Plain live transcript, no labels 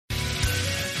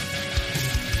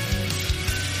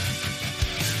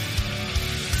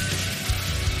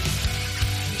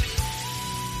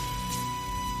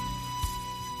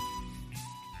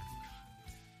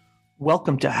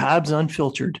Welcome to Habs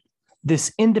Unfiltered.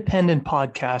 This independent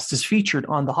podcast is featured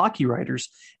on the Hockey Writers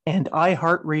and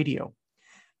iHeartRadio,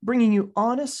 bringing you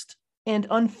honest and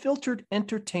unfiltered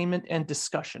entertainment and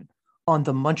discussion on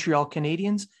the Montreal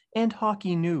Canadiens and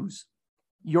hockey news.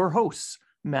 Your hosts,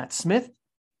 Matt Smith,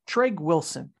 Treg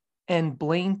Wilson, and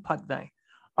Blaine Putney,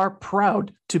 are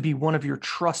proud to be one of your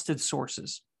trusted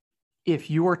sources.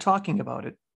 If you are talking about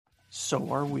it,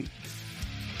 so are we.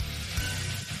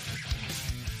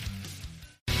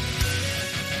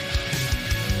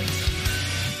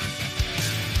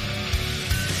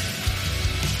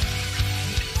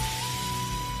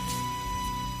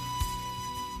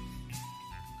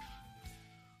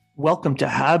 Welcome to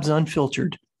Habs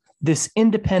Unfiltered. This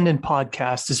independent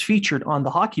podcast is featured on the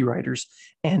Hockey Writers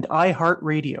and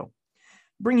iHeartRadio,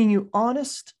 bringing you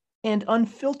honest and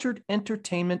unfiltered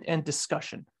entertainment and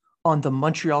discussion on the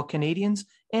Montreal Canadiens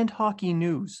and hockey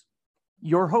news.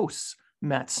 Your hosts,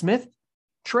 Matt Smith,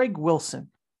 Treg Wilson,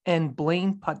 and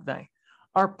Blaine Putney,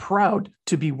 are proud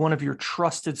to be one of your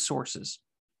trusted sources.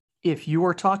 If you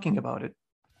are talking about it,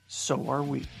 so are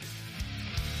we.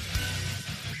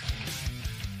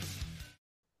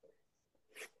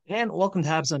 And welcome to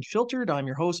Habs Unfiltered. I'm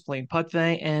your host, Blaine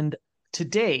Putney, and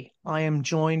today I am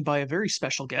joined by a very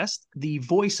special guest, the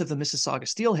voice of the Mississauga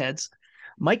Steelheads,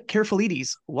 Mike Carfalides.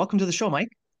 Welcome to the show, Mike.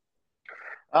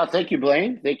 Thank you,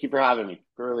 Blaine. Thank you for having me.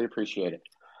 Really appreciate it.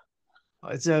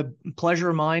 It's a pleasure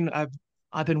of mine.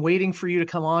 I've been waiting for you to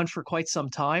come on for quite some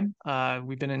time.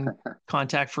 We've been in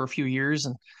contact for a few years,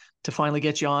 and to finally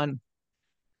get you on,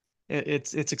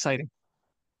 it's exciting.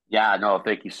 Yeah, no,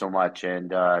 thank you so much. And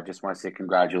just want to say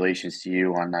congratulations to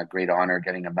you on that great honor,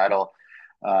 getting a medal.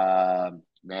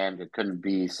 Man, it couldn't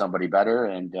be somebody better.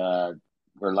 And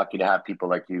we're lucky to have people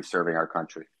like you serving our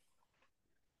country.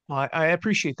 Well, I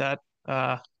appreciate that.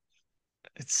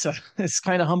 It's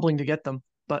kind of humbling to get them,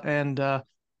 and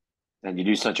you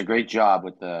do such a great job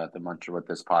with the Muncher with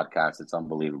this podcast. It's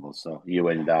unbelievable. So you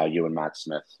and Matt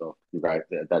Smith. So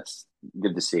that's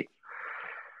good to see.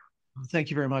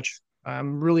 Thank you very much.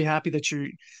 I'm really happy that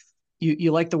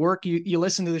you like the work. You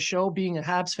listen to the show. Being a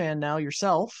Habs fan now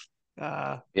yourself,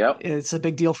 it's a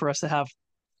big deal for us to have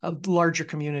a larger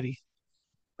community.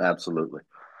 Absolutely.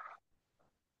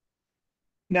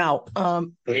 Now,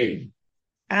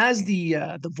 as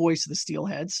the voice of the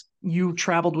Steelheads, you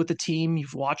traveled with the team.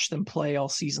 You've watched them play all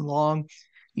season long.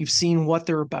 You've seen what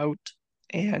they're about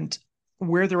and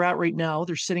where they're at right now.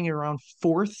 They're sitting around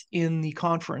fourth in the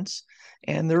conference,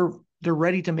 and they're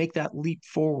ready to make that leap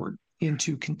forward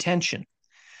into contention.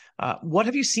 What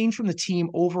have you seen from the team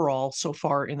overall so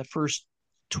far in the first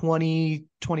 20,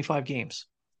 25 games?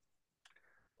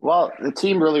 Well, the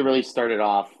team really started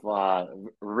off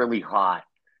really hot,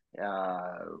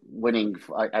 winning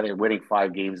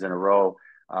 5 games in a row.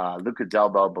 Luca Del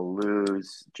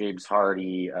Beluz, James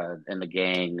Hardy, and the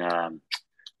gang,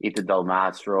 Ethan Del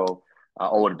Mastro,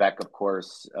 Owen Beck, of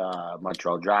course,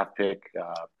 Montreal draft pick,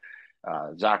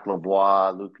 Zach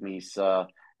Lebois, Luke Misa,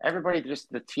 everybody,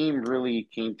 just the team really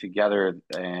came together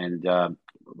and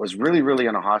was really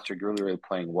on a hot streak, really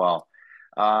playing well.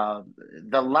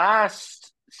 The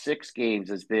last 6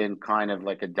 games has been kind of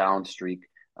like a down streak.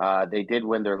 They did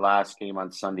win their last game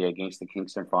on Sunday against the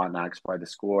Kingston Frontenacs by the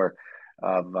score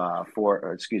of 5-3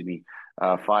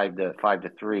 or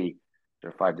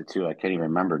 5-2. I can't even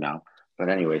remember now. But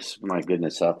anyways, my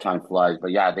goodness, time flies. But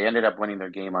yeah, they ended up winning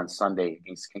their game on Sunday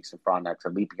against Kingston Frontenacs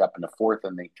and leaping up in the fourth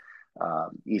in the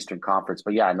Eastern Conference.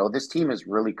 But yeah, no, this team is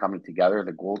really coming together.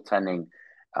 The goaltending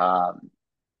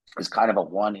is kind of a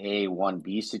 1A,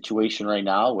 1B situation right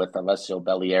now with Alessio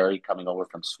Bellieri coming over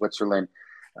from Switzerland,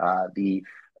 the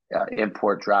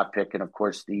import draft pick, and of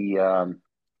course the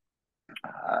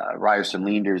Ryerson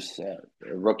Leanders,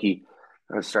 rookie,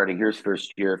 starting his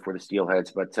first year for the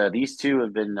Steelheads. But these two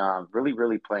have been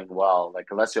really playing well. Like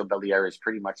Alessio Bellieri is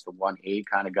pretty much the 1A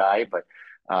kind of guy, but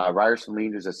Ryerson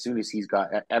Leanders,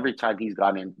 every time he's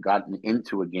gotten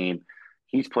into a game,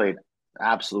 he's played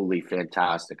absolutely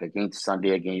fantastic.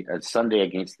 Sunday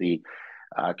against the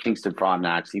Kingston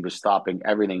Frontenacs, he was stopping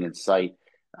everything in sight.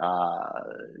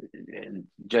 And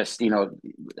just,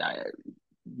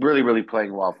 really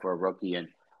playing well for a rookie. And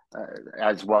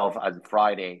as well as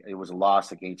Friday, it was a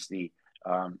loss against the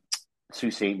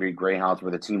Sault Ste. Marie Greyhounds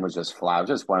where the team was just flat. It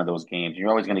was just one of those games. You're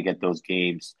always going to get those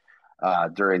games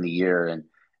during the year. And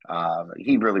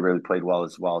he really played well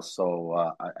as well.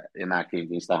 So in that game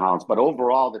against the Hounds. But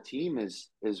overall, the team is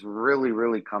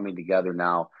really coming together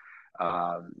now.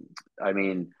 I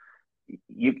mean,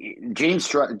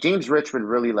 James Richmond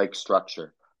really likes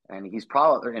structure. And he's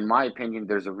probably, in my opinion,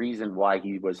 there's a reason why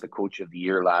he was the coach of the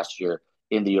year last year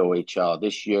in the OHL.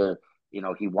 This year,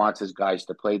 He wants his guys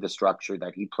to play the structure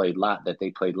that that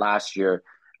they played last year.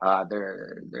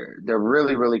 They're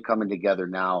really really coming together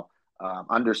now,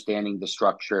 understanding the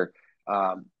structure.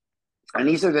 And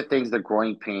these are the things, the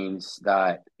growing pains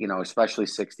that, especially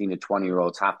 16 to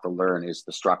 20-year-olds have to learn is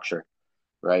the structure,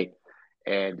 right?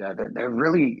 And they're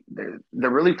really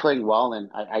playing well, and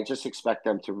I just expect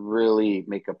them to really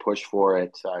make a push for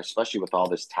it, especially with all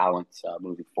this talent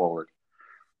moving forward.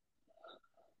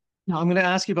 Now, I'm going to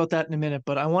ask you about that in a minute,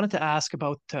 but I wanted to ask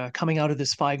about coming out of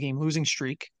this 5-game losing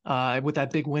streak with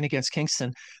that big win against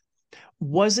Kingston.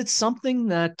 Was it something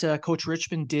that Coach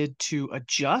Richmond did to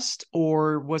adjust,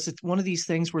 or was it one of these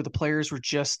things where the players were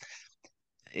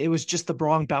it was just the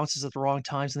wrong bounces at the wrong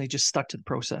times and they just stuck to the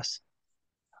process?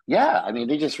 Yeah, I mean,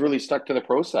 they just really stuck to the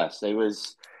process. It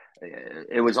was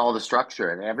all the structure,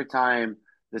 and every time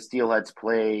the Steelheads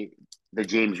play the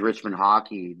James Richmond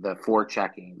hockey, the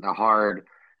forechecking, the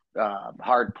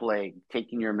hard play,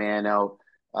 taking your man out,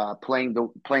 playing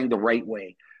the right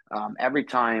way. Every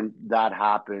time that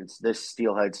happens, this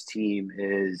Steelheads team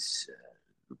is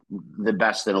the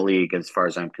best in the league as far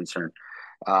as I'm concerned.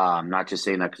 I'm not just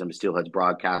saying that because I'm a Steelheads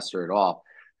broadcaster at all.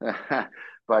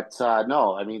 But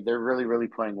no, I mean they're really, really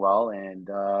playing well, and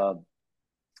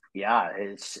yeah,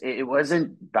 it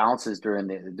wasn't bounces during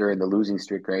the losing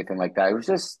streak or anything like that. It was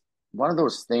just one of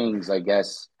those things, I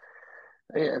guess.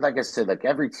 Like I said, like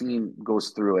every team goes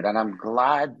through it, and I'm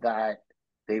glad that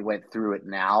they went through it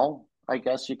now, I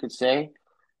guess you could say,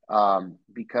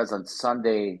 because on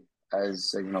Sunday,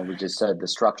 as we just said, the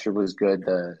structure was good,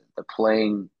 the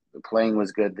playing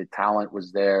was good, the talent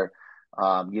was there.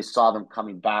 You saw them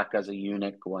coming back as a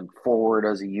unit, going forward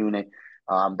as a unit.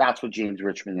 That's what James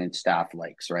Richmond and staff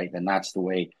likes, right? And that's the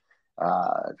way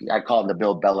I call him the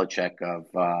Bill Belichick of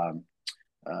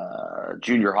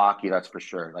junior hockey. That's for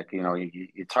sure. Like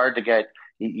it's hard to get.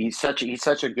 He's such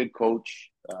a good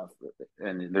coach,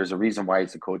 and there's a reason why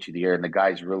he's the coach of the year. And the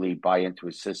guys really buy into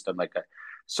his system.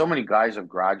 So many guys have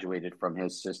graduated from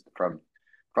his system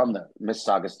from the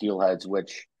Mississauga Steelheads,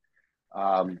 which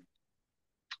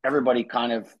everybody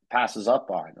kind of passes up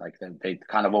on. Like they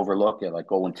kind of overlook it.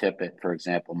 Like Owen Tippett, for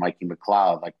example, Mikey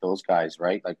McLeod, like those guys,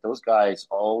 right? Like those guys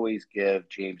always give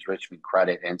James Richmond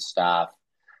credit and staff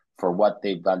for what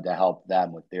they've done to help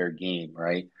them with their game,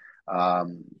 right?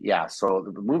 Yeah, so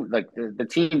the move, like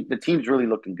the team's really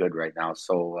looking good right now.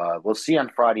 So we'll see on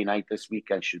Friday night. This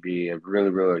weekend should be a really,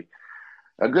 really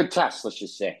a good test. Let's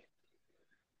just say.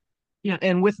 Yeah,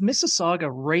 and with Mississauga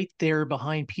right there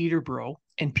behind Peterborough,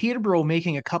 and Peterborough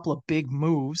making a couple of big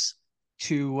moves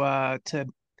to uh, to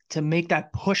to make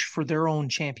that push for their own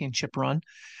championship run.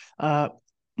 Uh,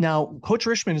 Now, Coach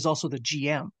Richmond is also the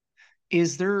GM.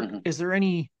 Is there Mhm. is there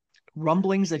any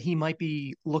rumblings that he might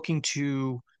be looking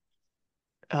to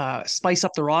spice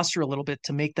up the roster a little bit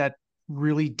to make that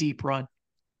really deep run?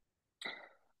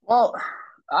 Well,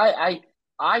 I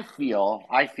I feel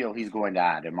he's going to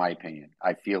add. In my opinion,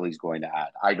 I feel he's going to add.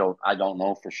 I don't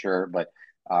know for sure, but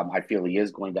I feel he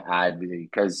is going to add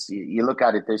because you look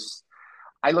at it this.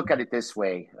 I look at it this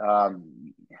way.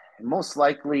 Most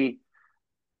likely,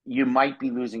 you might be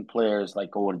losing players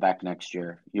like Owen Beck next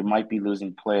year. You might be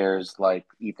losing players like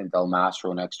Ethan Del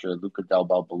Mastro next year, Luca Del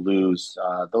Belbaluz.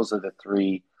 Those are the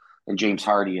three, and James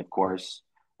Hardy, of course,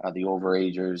 the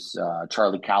overagers.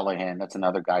 Charlie Callahan, that's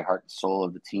another guy, heart and soul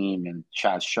of the team, and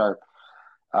Chaz Sharp.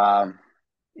 Um,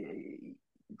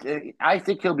 I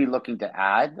think he'll be looking to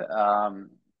add.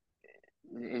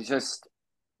 It's just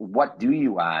what do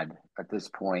you add at this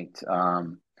point?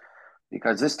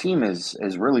 Because this team is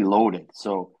really loaded.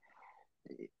 So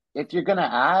if you're gonna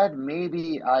add,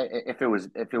 maybe if it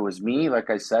was me, like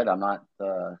I said, I'm not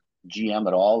the GM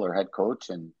at all or head coach,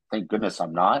 and thank goodness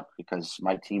I'm not because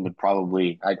my team would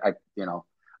probably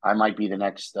I might be the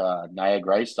next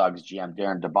Niagara Ice Dogs GM,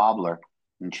 Darren DeBobler,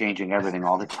 and changing everything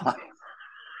all the time.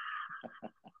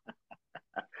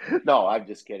 No, I'm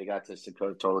just kidding. That's just a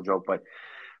total joke. But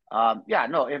yeah,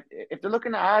 no. If they're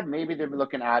looking to add, maybe they'll be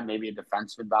looking to add maybe a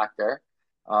defenseman back there.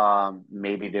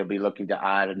 Maybe they'll be looking to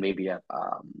add maybe a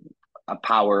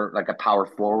power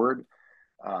forward,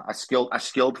 a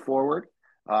skilled forward,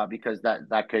 because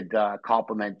that could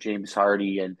complement James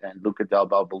Hardy and Luca Del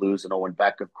Belbaluz and Owen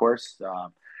Beck, of course.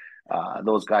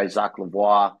 Those guys, Zach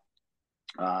Lavoie,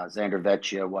 Xander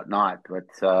Vecchia, whatnot.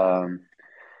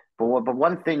 But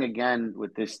one thing again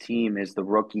with this team is the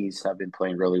rookies have been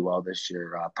playing really well this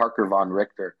year. Parker Von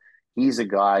Richter, he's a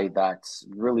guy that's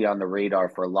really on the radar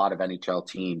for a lot of NHL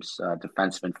teams.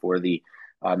 Defenseman for the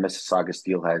Mississauga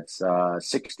Steelheads.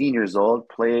 16 years old,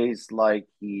 plays like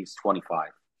he's 25,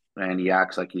 and he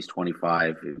acts like he's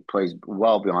 25. He plays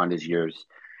well beyond his years.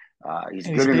 He's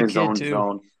And he's a good in big his kid own too.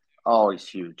 zone. Oh, he's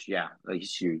huge. Yeah,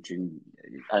 he's huge. And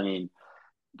I mean,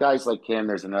 guys like him,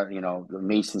 there's another,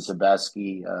 Mason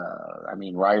Sabeski. I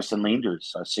mean, Ryerson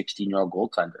Leanders, a 16-year-old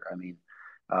goaltender. I mean,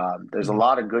 there's a Mhm.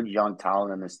 lot of good young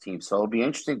talent in this team. So it'll be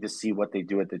interesting to see what they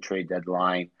do at the trade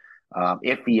deadline.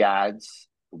 If he adds,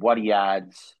 what he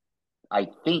adds.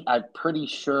 I'm pretty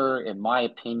sure, in my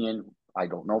opinion, I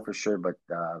don't know for sure, but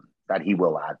that he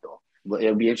will add, though.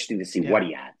 It'll be interesting to see what Yeah.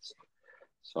 he adds.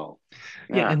 So,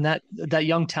 Yeah, yeah. and that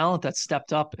young talent that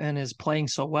stepped up and is playing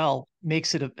so well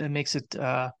makes it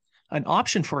an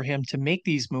option for him to make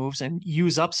these moves and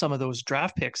use up some of those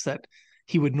draft picks that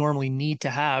he would normally need to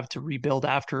have to rebuild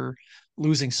after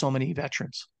losing so many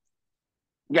veterans.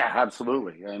 Yeah,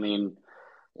 absolutely. I mean,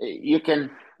 you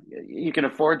can you can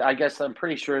afford. I guess I'm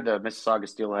pretty sure the Mississauga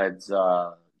Steelheads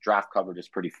draft cupboard is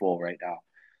pretty full right now.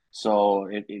 So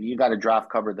if you got a draft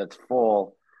cupboard that's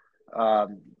full,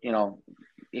 you know,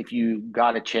 if you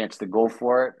got a chance to go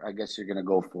for it, I guess you're going to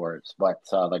go for it. But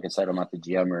like I said, I'm not the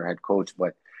GM or head coach,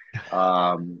 but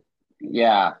um,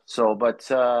 yeah. So, but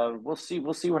we'll see.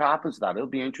 We'll see what happens. With that it'll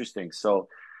be interesting. So.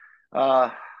 Uh,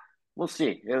 We'll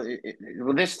see.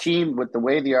 With this team, with the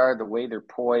way they are, the way they're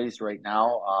poised right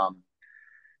now,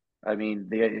 I mean,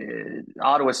 the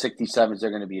Ottawa 67s are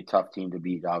going to be a tough team to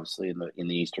beat. Obviously, in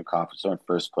the Eastern Conference, they're in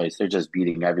first place. They're just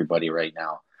beating everybody right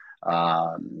now.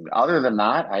 Other than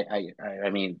that, I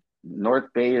mean,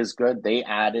 North Bay is good. They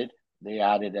added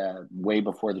way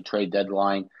before the trade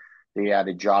deadline. They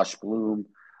added Josh Bloom.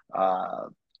 Uh,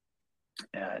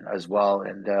 as well.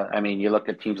 And I mean, you look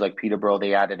at teams like Peterborough,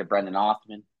 they added a Brendan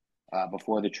Othman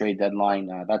before the trade deadline.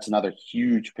 That's another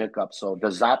huge pickup. So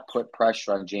does that put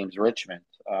pressure on James Richmond?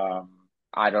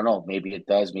 I don't know. Maybe it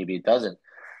does. Maybe it doesn't.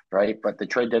 Right. But the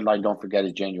trade deadline, don't forget,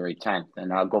 is January 10th.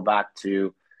 And I'll go back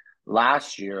to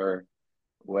last year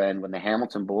when the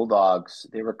Hamilton Bulldogs,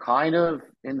 they were kind of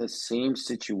in the same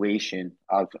situation,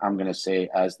 I'm going to say,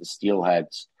 as the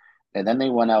Steelheads. And then they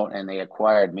went out and they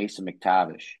acquired Mason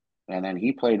McTavish. And then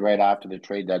he played right after the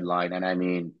trade deadline. And I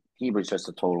mean, he was just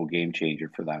a total game changer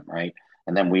for them, right?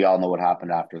 And then we all know what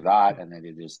happened after that. And then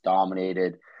they just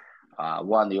dominated,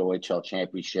 won the OHL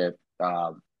championship,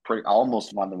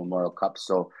 almost won the Memorial Cup.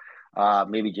 So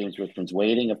maybe James Richmond's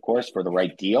waiting, of course, for the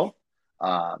right deal.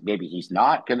 Maybe he's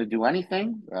not going to do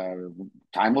anything.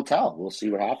 Time will tell. We'll see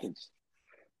what happens.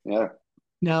 Yeah.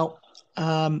 Now,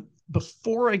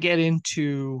 before I get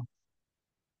into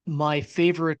my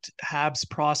favorite Habs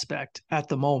prospect at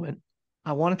the moment,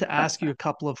 I wanted to ask you a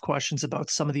couple of questions about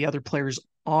some of the other players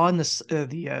on the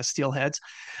Steelheads,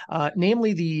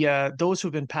 namely the those who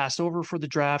have been passed over for the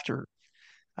draft or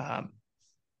um,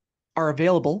 are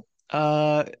available.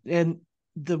 And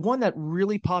the one that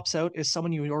really pops out is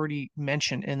someone you already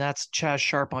mentioned, and that's Chaz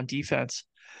Sharp on defense.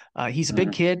 He's a big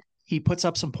Mhm. kid. He puts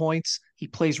up some points. He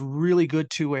plays really good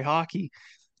two-way hockey.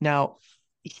 Now,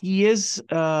 he is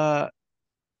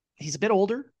he's a bit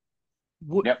older.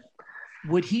 Would Yep.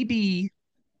 would he be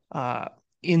uh,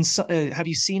 have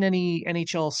you seen any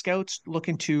NHL scouts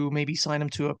looking to maybe sign him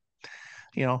to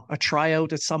a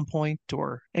tryout at some point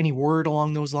or any word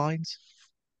along those lines?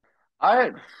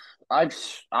 I I've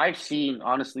I've seen,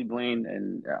 honestly, Blaine,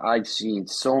 and I've seen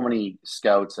so many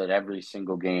scouts at every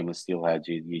single game of Steelheads.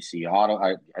 You see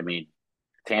I mean,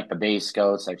 Tampa Bay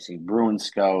scouts. I've seen Bruin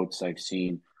scouts. I've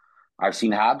seen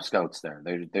Hab scouts there.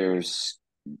 There's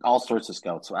all sorts of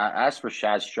scouts. So as for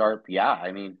Shaz Sharp, yeah,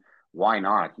 I mean, why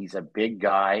not? He's a big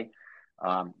guy.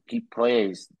 He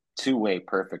plays two-way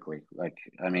perfectly. Like,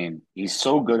 I mean, he's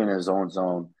so good in his own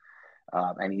zone,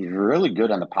 and he's really good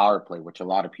on the power play, which a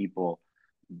lot of people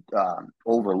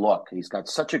overlook. He's got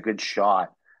such a good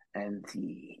shot, and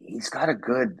he's got a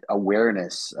good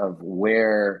awareness of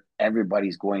where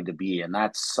everybody's going to be, and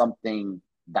that's something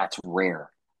that's rare,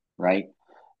 right?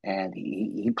 And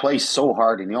he plays so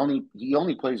hard, and he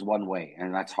only plays one way,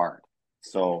 and that's hard.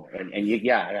 So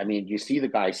yeah, I mean, I see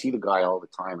the guy all the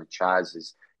time, and Chaz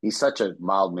he's such a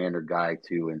mild mannered guy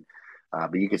too, and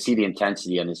but you can see the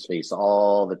intensity on his face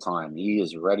all the time. He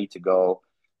is ready to go.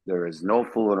 There is no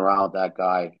fooling around with that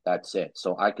guy. That's it.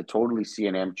 So I could totally see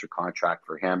an amateur contract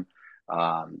for him.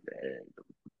 Um,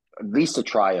 at least a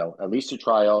tryout,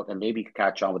 and maybe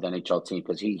catch on with NHL team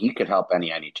because he could help any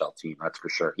NHL team. That's for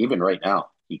sure. Even right now,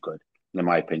 he could, in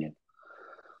my opinion.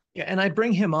 Yeah, and I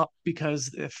bring him up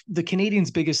because if the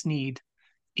Canadians' biggest need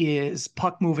is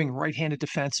puck moving right-handed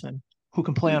defensemen who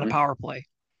can play on a Mm-hmm. power play.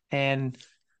 And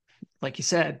like you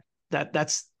said,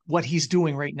 that's what he's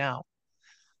doing right now.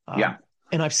 Yeah.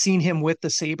 And I've seen him with the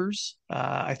Sabres.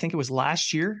 I think it was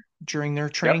last year during their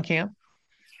training Yep. camp,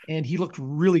 and he looked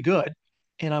really good.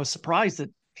 And I was surprised that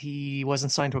he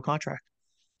wasn't signed to a contract.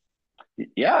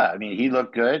 Yeah, I mean, he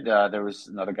looked good. There was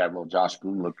another guy, well, Josh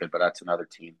Boone looked good, but that's another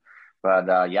team.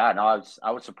 But yeah, no,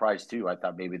 I was surprised too. I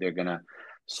thought maybe they're gonna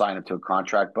sign him to a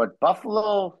contract, but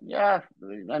Buffalo, yeah,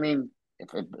 I mean, if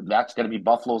that's gonna be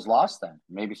Buffalo's loss, then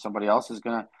maybe somebody else is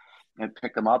gonna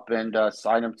pick him up and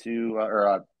sign him to,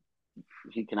 or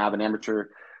he can have an amateur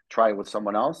try it with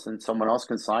someone else, and someone else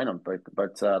can sign him.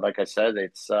 But like I said,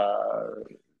 it's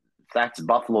that's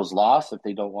Buffalo's loss if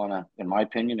they don't want to, in my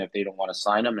opinion, if they don't want to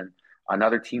sign him, and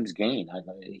another team's gain.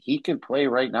 He can play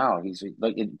right now. He's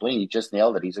like Blaine. He just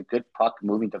nailed it. He's a good puck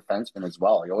moving defenseman as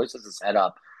well. He always has his head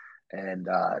up, and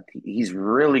he's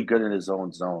really good in his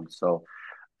own zone. So,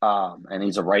 and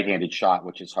he's a right-handed shot,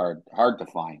 which is hard to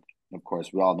find. Of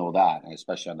course, we all know that, and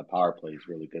especially on the power play, he's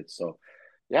really good. So,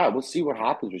 yeah, we'll see what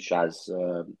happens with Shaz.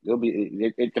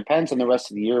 It depends on the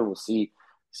rest of the year. We'll see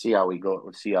how we go.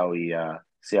 We'll see how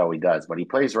he does. But he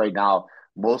plays right now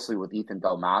mostly with Ethan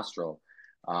Del Mastro.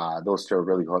 Those two are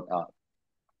really hooked up.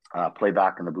 Play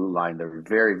back in the blue line. They're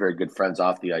very, very good friends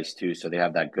off the ice too. So they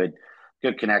have that good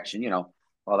connection.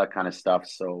 All that kind of stuff.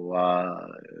 So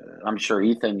I'm sure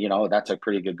Ethan. That's a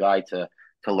pretty good guy to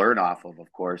learn off of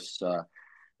course.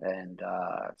 And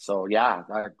so yeah,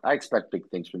 I expect big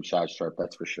things from Shaz Sharp.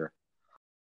 That's for sure.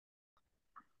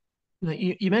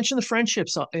 You mentioned the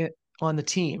friendships on the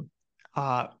team.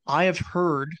 I have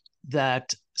heard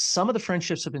that some of the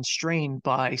friendships have been strained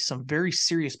by some very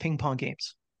serious ping pong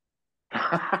games.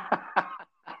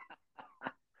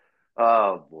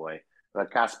 Oh boy,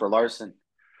 Casper Larson.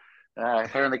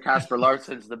 Apparently, Casper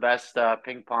Larson's the best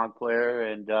ping pong player,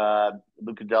 and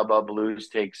Luca Del Blues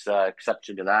takes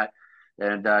exception to that.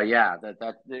 And yeah,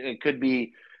 that it could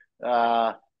be.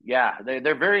 Yeah,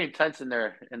 they're very intense in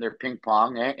their ping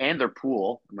pong and their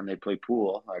pool when they play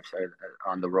pool. I've said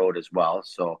on the road as well.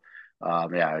 So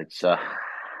yeah, it's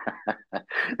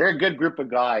they're a good group of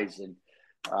guys, and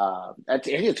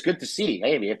it's good to see.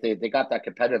 Hey, if they got that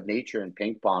competitive nature in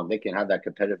ping pong, they can have that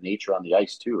competitive nature on the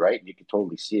ice too, right? You can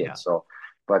totally see it. Yeah. So,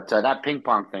 but that ping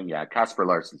pong thing, yeah, Casper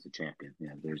Larson's the champion.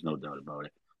 Yeah, there's no doubt about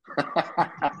it.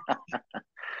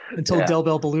 Until Yeah, Del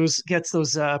Belbaluz gets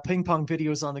those ping pong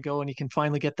videos on the go and he can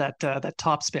finally get that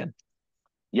top spin.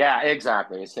 yeah,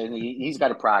 exactly. So he's got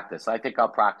to practice. I think I'll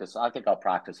practice. I think I'll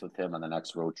practice with him on the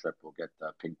next road trip. We'll get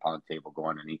the ping pong table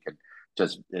going, and he can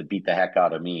just beat the heck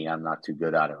out of me. I'm not too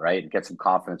good at it, right? Get some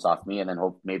confidence off me, and then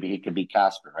hope maybe he can beat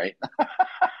Casper, right?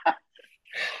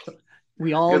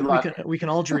 We Good all we luck. can we can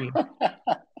all dream.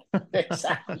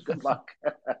 Exactly. Good luck.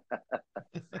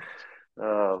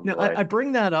 Oh Now, boy. I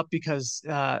bring that up because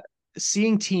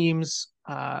seeing teams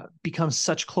become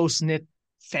such close knit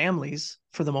families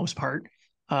for the most part,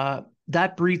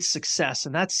 that breeds success,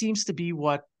 and that seems to be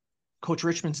what Coach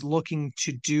Richmond's looking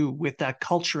to do with that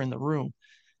culture in the room.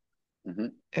 Hmm.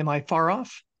 Am I far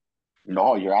off?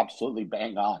 No, you're absolutely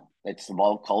bang on. It's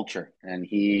about culture, and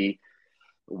he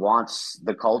wants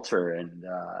the culture, and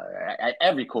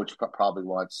every coach probably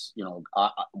wants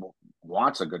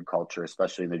a good culture,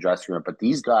 especially in the dressing room. But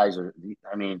these guys are,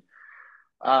 I mean,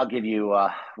 I'll give you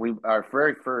we our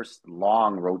very first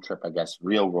long road trip, I guess,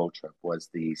 real road trip was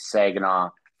the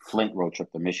Saginaw Flint road trip,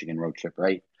 the Michigan road trip,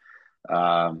 right?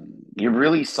 You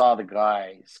really saw the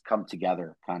guys come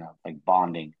together, kind of like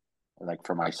bonding. Like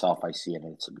for myself, I see it.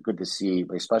 It's good to see,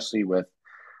 especially with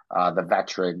the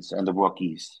veterans and the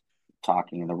rookies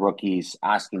talking, and the rookies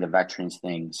asking the veterans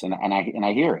things, and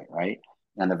I hear it, right,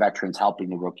 and the veterans helping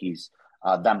the rookies,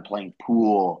 them playing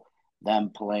pool,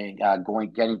 them playing,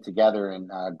 getting together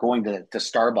and going to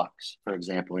Starbucks, for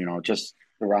example, just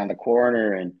around the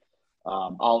corner, and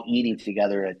all eating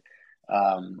together at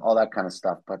all that kind of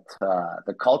stuff. But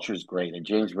the culture is great, and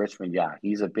James Richmond, yeah,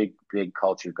 he's a big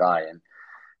culture guy, and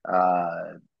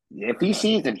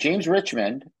if James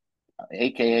Richmond,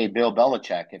 aka Bill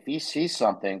Belichick, if he sees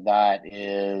something that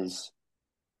is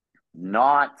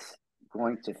not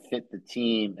going to fit the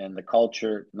team and the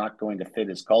culture not going to fit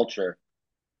his culture,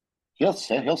 he'll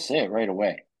say it right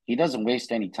away. He doesn't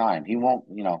waste any time. He won't,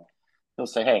 he'll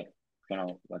say, "Hey,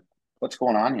 what's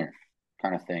going on here?"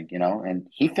 kind of thing, and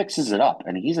he fixes it up.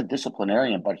 And he's a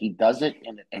disciplinarian, but he does it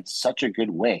in such a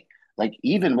good way. Like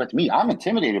even with me, I'm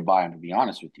intimidated by him, to be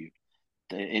honest with you.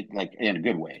 Like in a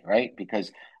good way, right?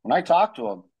 Because when I talk to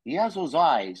him, he has those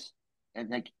eyes, and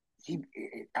like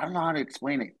I don't know how to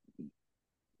explain it.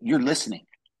 You're listening.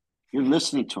 You're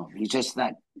listening to him. He's just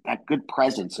that good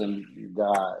presence, and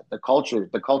the culture.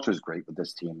 The culture is great with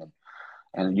this team,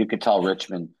 and you could tell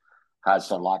Richmond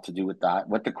has a lot to do with that,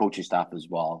 with the coaching staff as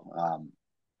well.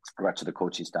 The rest of the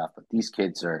coaching staff, but these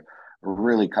kids are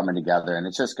really coming together, and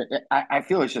it's just. I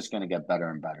feel it's just going to get better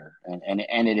and better, and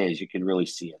it is. You can really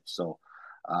see it. So.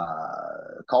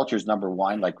 Culture's number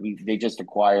one. Like they just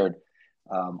acquired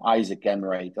Isaac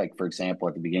Enright, like for example,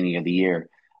 at the beginning of the year,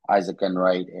 Isaac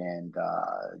Enright and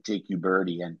Jake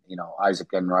Uberti, and Isaac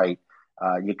Enright.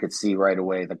 You could see right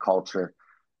away the culture.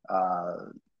 Uh,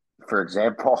 for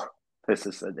example, this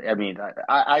is, I mean,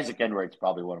 Isaac Enright's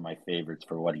probably one of my favorites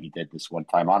for what he did this one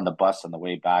time on the bus on the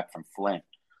way back from Flint.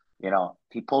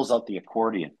 He pulls out the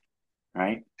accordion,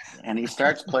 right? And he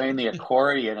starts playing the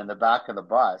accordion in the back of the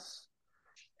bus.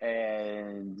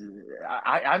 And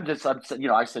I sit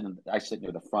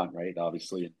near the front, right?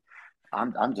 Obviously,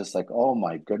 I'm just like, oh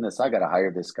my goodness, I got to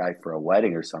hire this guy for a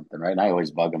wedding or something, right? And I always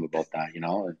bug him about that, And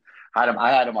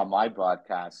I had him on my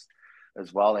broadcast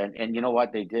as well, and you know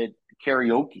what? They did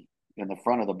karaoke in the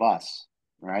front of the bus,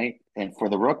 right? And for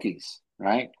the rookies,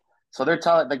 right? So they're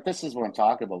telling, like, this is what I'm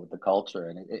talking about with the culture,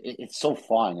 and it's so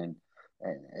fun.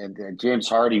 And James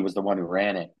Hardy was the one who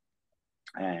ran it,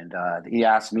 and he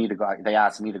asked me to go. They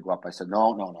asked me to go up. I said,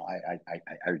 no, no, no. I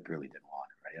really didn't want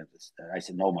it. Right? I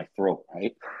said, no, my throat.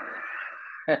 Right?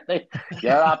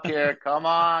 Get up here. Come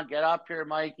on. Get up here,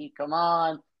 Mikey. Come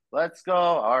on. Let's go.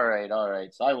 All right. All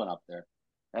right. So I went up there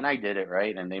and I did it.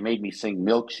 Right. And they made me sing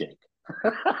Milkshake.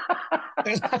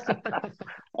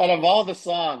 Out of all the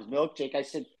songs, Milkshake, I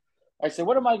said,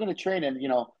 what am I going to train? And,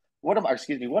 what am I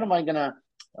going to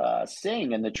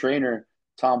sing? And the trainer,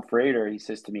 Tom Frater, he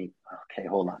says to me, okay,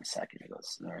 hold on a second. He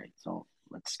goes, all right. So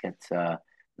let's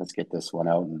get this one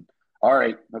out. And all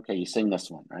right. Okay. You sing this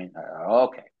one, right?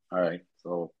 Okay. All right.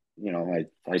 So,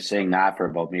 I sang that for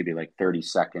about maybe like 30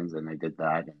 seconds, and I did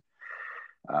that.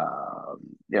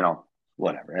 And,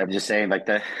 whatever. I'm just saying, like,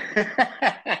 the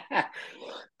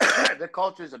the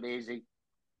culture is amazing.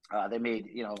 They made,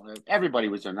 everybody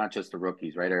was there, not just the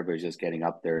rookies, right? Everybody's just getting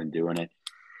up there and doing it.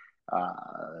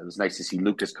 It was nice to see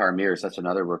Lucas Carmier, such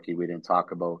another rookie we didn't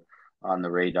talk about on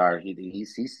the radar.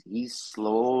 He's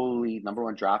slowly number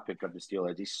one draft pick of the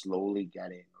Steelheads. He's slowly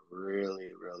getting really,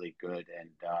 really good, and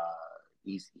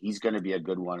he's going to be a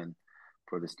good one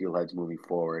for the Steelheads moving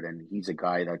forward. And he's a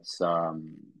guy that's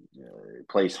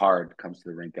plays hard, comes to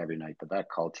the rink every night. But that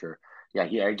culture, yeah,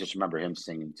 I just remember him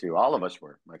singing too. All of us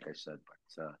were, like I said,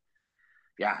 but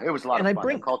yeah, it was a lot And of I fun. The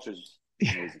bring, culture's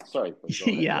amazing. Sorry, go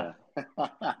ahead. yeah, Yeah.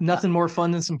 nothing more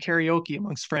fun than some karaoke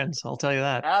amongst friends. I'll tell you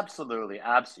that. Absolutely.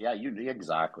 Yeah, you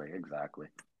exactly.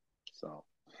 So,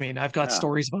 I mean, I've got yeah.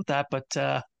 stories about that,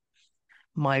 but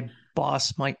my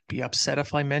boss might be upset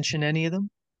if I mention any of them.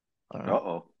 I don't know.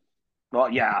 Uh-oh. Well,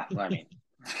 yeah, I mean,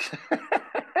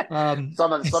 Um,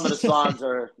 some of the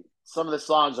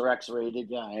songs are X-rated.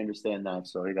 Yeah, I understand that.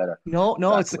 So you gotta no,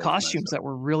 no, back it's the away from that costumes stuff. that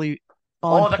were really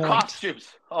on Oh, the point. costumes.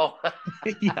 Oh,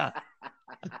 Yeah,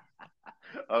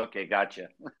 okay, gotcha.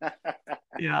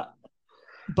 yeah.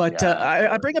 But Yeah,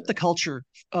 I bring absolutely. up the culture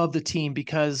of the team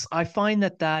because I find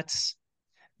that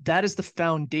is the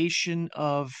foundation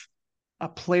of a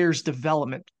player's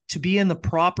development to be in the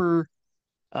proper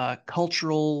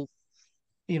cultural,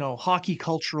 hockey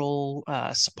cultural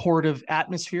supportive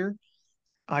atmosphere.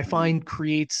 I Mm-hmm. find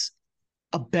creates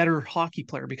a better hockey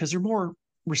player because they're more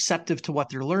receptive to what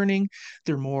they're learning.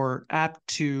 They're more apt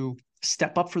to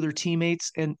step up for their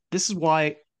teammates. And this is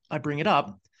why I bring it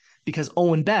up because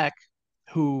Owen Beck,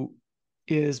 who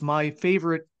is my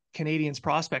favorite Canadians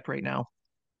prospect right now,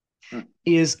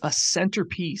 is a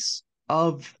centerpiece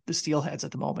of the Steelheads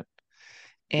at the moment.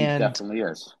 He And definitely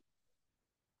is.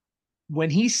 when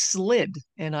he slid,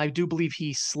 and I do believe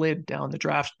he slid down the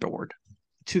draft board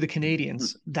to the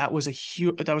Canadians, that was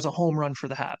a home run for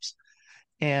the Habs.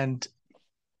 And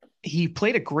he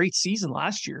played a great season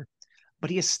last year, but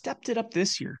he has stepped it up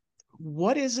this year.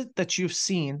 What is it that you've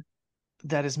seen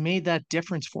that has made that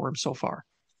difference for him so far?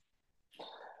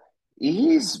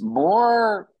 He's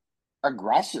more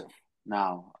aggressive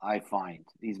now. I find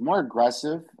he's more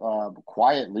aggressive,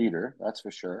 quiet leader. That's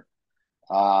for sure.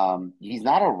 He's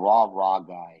not a raw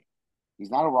guy. He's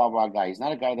not a raw guy. He's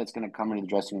not a guy that's going to come into the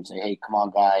dressing room and say, "Hey, come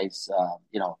on, guys,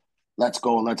 let's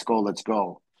go, let's go, let's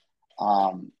go."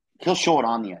 He'll show it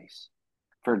on the ice.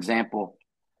 For example,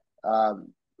 it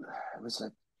was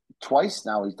twice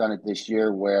now he's done it this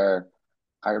year where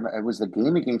I remember it was the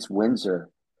game against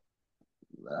Windsor.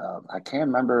 I can't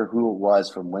remember who it was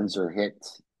from Windsor hit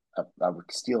a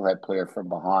steelhead player from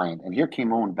behind, and here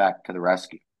came Owen Beck to the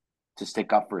rescue to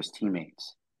stick up for his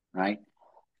teammates, right?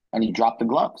 And he dropped the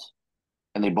gloves,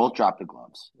 and they both dropped the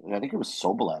gloves. I think it was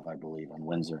Sobolev, I believe, on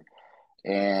Windsor,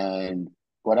 and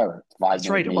whatever, five That's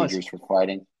right, minute it was. majors for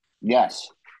fighting. Yes,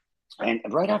 and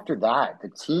right after that, the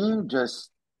team just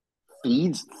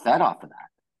fed off of that,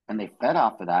 and they fed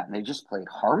off of that, and they just played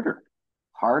harder,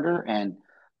 and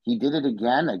he did it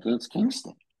again against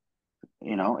Kingston.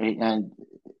 And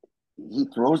he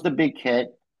throws the big hit.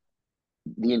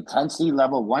 The intensity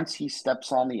level once he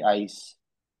steps on the ice,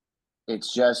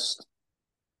 it's just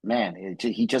man.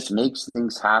 He just makes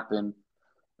things happen.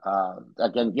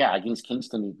 Again, yeah, against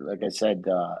Kingston, like I said,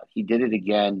 he did it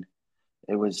again.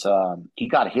 It was he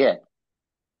got hit.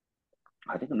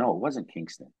 I think no, it wasn't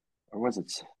Kingston, or was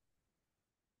it?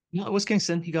 No, it was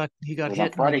Kingston. He got It was on hit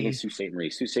and then Friday he. against Sault Ste. Marie.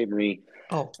 Sault Ste. Marie,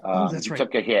 Oh, that's he right.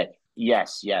 took a hit.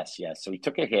 Yes, yes, yes. So he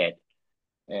took a hit,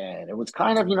 and it was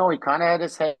kind of he kind of had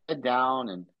his head down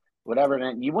and whatever.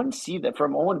 And you wouldn't see that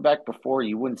from Owen Beck before.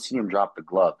 You wouldn't see him drop the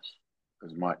gloves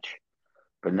as much.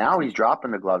 But now he's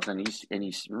dropping the gloves and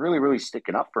he's really really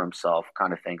sticking up for himself,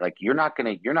 kind of thing. Like you're not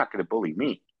gonna bully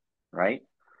me, right?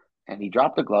 And he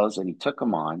dropped the gloves and he took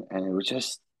them on, and it was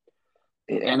just.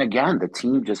 And again, the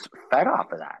team just fed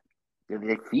off of that.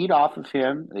 They feed off of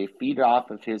him. They feed off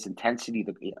of his intensity.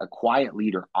 A quiet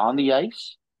leader on the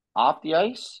ice, off the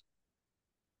ice.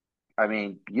 I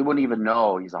mean, you wouldn't even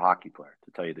know he's a hockey player,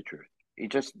 to tell you the truth. He's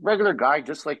just regular guy,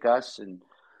 just like us, and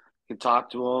can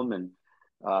talk to him. And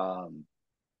um,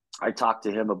 I talked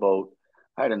to him about.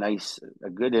 I had a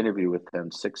good interview with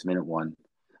him, 6 minute one,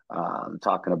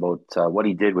 talking about what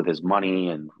he did with his money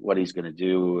and what he's going to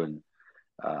do, and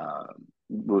uh,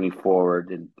 moving forward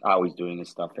and always doing his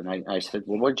stuff. And I said,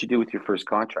 well, what did you do with your first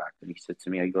contract? And he said to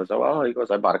me, he goes, oh, well, he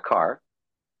goes, I bought a car.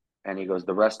 And he goes,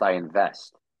 the rest I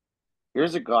invest.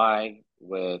 Here's a guy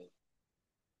with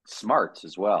smarts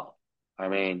as well. I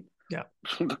mean, Yeah.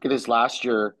 look at his last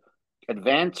year,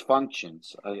 advanced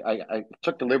functions. I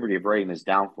took the liberty of writing this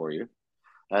down for you.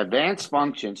 Advanced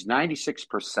functions,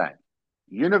 96%.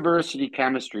 University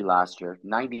chemistry last year,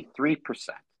 93%.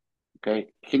 Okay.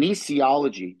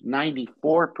 Kinesiology,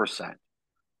 94%.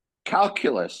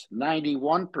 Calculus,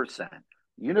 91%.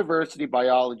 University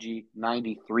biology,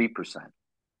 93%.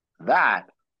 That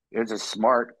is a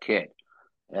smart kid.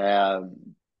 Um,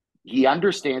 he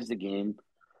understands the game.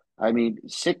 I mean,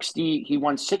 he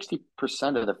won 60%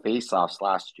 of the faceoffs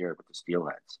last year with the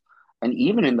Steelheads. And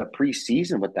even in the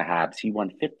preseason with the Habs, he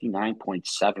won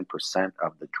 59.7%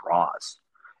 of the draws.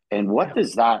 And Yeah.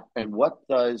 what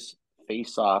does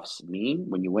faceoffs mean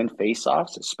when you win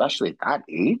faceoffs, especially at that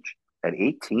age, at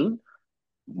 18?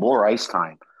 More ice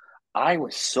time. I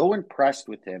was so impressed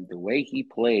with him, the way he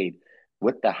played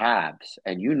with the Habs.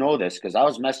 And you know this because I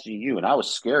was messaging you and I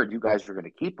was scared you guys were going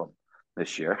to keep him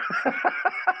this year.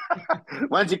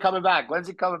 When's he coming back? When's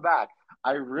he coming back?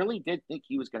 I really did think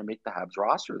he was going to make the Habs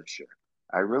roster this year.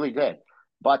 I really did.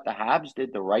 But the Habs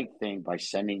did the right thing by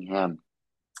sending him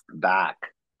back,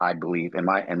 I believe, in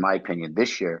my opinion,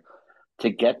 this year to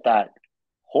get that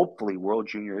hopefully World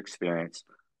Junior experience,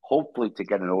 hopefully to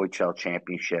get an OHL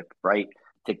championship, right?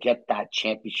 To get that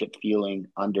championship feeling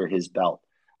under his belt.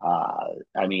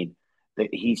 I mean,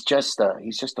 he's just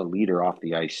a leader off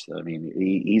the ice. I mean,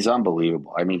 he's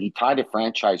unbelievable. I mean, he tied a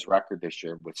franchise record this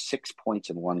year with 6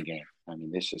 points in one game. I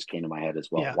mean, this just came to my head as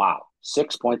well. Yeah. Wow,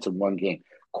 6 points in one game.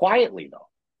 Quietly though,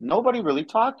 nobody really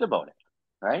talked about it,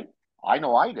 right? I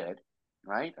know I did,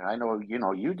 right? And I know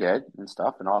you did and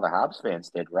stuff, and all the Habs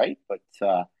fans did, right? But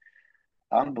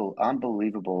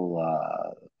unbelievable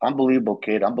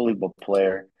kid, unbelievable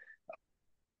player.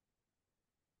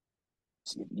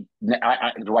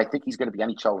 Do I think he's going to be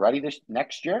NHL ready this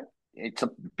next year? It's a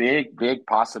big, big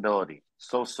possibility.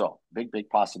 So big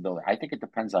possibility. I think it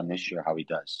depends on this year how he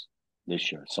does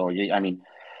this year. So I mean,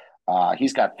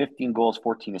 he's got 15 goals,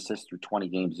 14 assists through 20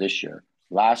 games this year.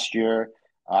 Last year,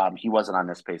 he wasn't on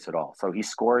this pace at all. So he's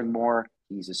scoring more,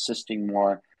 he's assisting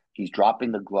more, he's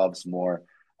dropping the gloves more.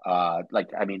 I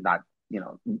mean, not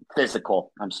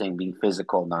physical. I'm saying being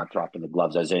physical, not dropping the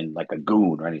gloves, as in like a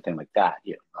goon or anything like that.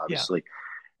 Yeah, Yeah. obviously.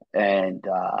 And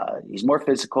he's more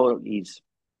physical.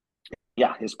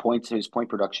 His point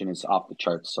production is off the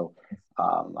charts. So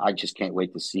I just can't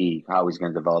wait to see how he's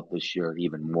going to develop this year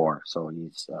even more. So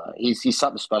he's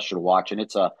something special to watch, and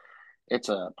it's a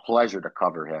pleasure to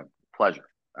cover him. Pleasure,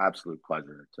 absolute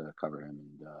pleasure to cover him.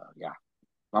 And yeah,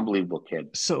 unbelievable kid.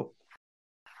 So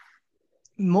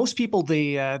most people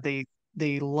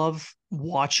they love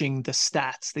watching the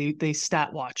stats. They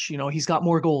stat watch. He's got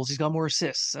more goals, he's got more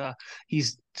assists.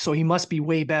 He must be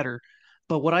way better.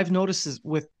 But what I've noticed is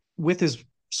with his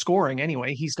scoring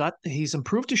anyway, he's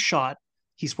improved his shot.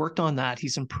 He's worked on that.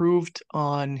 He's improved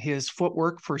on his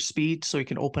footwork for speed so he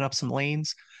can open up some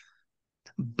lanes.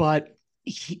 But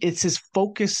it's his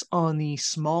focus on the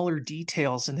smaller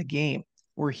details in the game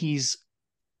where he's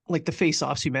like the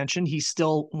face-offs you mentioned. He's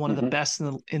still one of the Mm-hmm. best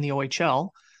in the OHL,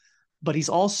 but he's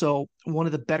also one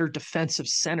of the better defensive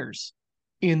centers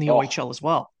in the Oh, OHL as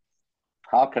well.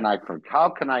 how can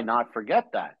I not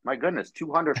forget that? My goodness,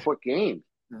 200-foot game,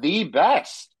 the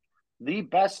best. the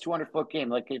best 200-foot game.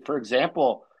 Like, for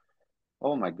example,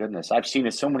 oh my goodness, I've seen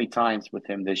it so many times with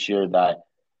him this year that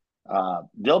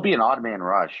there'll be an odd man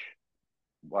rush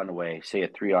one way, say a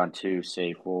 3-on-2,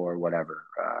 say for whatever,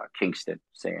 Kingston,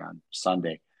 say on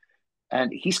Sunday,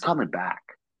 and he's coming back.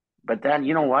 But then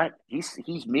you know what? He's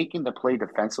making the play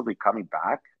defensively coming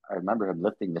back. I remember him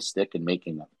lifting the stick and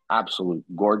making an absolute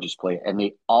gorgeous play, and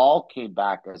they all came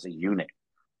back as a unit,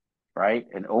 right?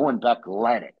 And Owen Beck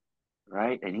led it,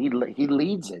 right? And he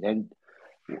leads it, and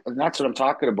that's what I'm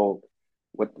talking about.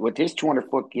 With his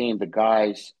 200-foot game, the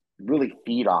guys really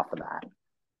feed off of that.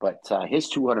 But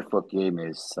his 200-foot game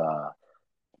is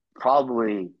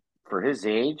probably, for his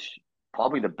age,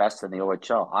 probably the best in the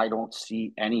OHL. I don't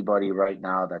see anybody right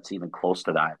now that's even close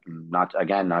to that.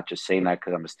 Not just saying that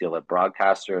because I'm a Steelhead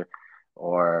broadcaster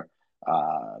or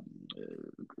uh,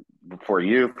 for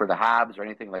you, for the Habs or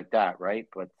anything like that, right?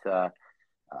 But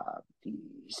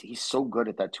he's so good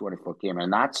at that 200-foot game.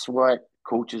 And that's what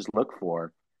coaches look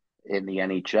for in the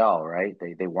NHL, right?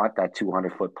 They want that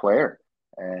 200-foot player.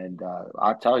 And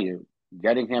I'll tell you,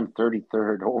 getting him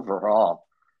 33rd overall,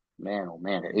 man, oh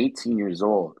man, at 18 years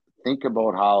old, think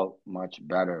about how much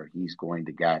better he's going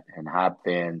to get. And have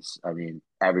fans, I mean,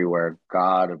 everywhere,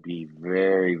 gotta be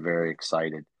very, very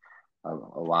excited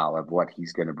of what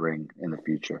he's going to bring in the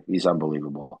future. He's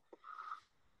unbelievable.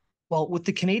 Well, with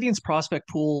the Canadians prospect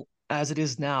pool as it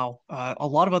is now, a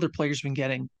lot of other players have been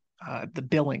getting the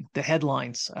billing, the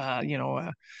headlines.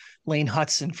 Lane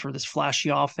Hudson for this flashy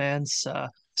offense,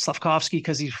 Slavkovsky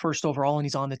because he's first overall and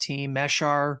he's on the team,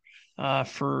 Meshar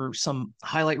for some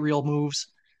highlight reel moves.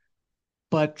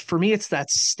 But for me, it's that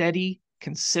steady,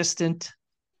 consistent,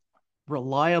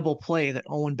 reliable play that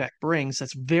Owen Beck brings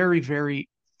that's very, very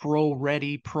pro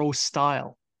ready, pro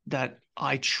style that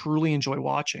I truly enjoy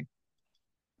watching.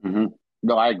 Mm-hmm.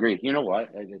 No, I agree. You know what?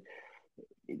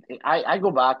 I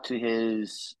go back to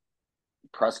his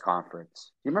press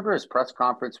conference. You remember his press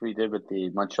conference we did with the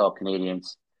Montreal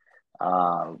Canadiens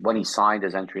when he signed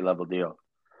his entry level deal,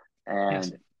 Yes.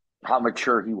 and how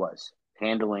mature he was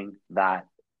handling that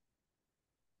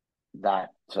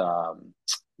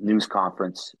news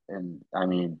conference. And I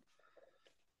mean,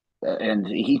 and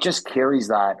he just carries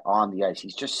that on the ice.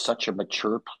 He's just such a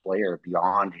mature player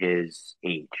beyond his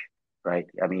age, right?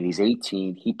 I mean, he's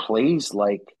 18. He plays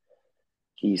like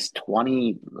he's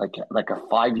 20, like a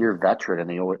 5-year veteran in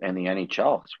the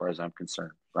NHL, as far as I'm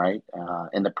concerned, right?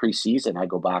 In the preseason, I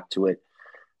go back to it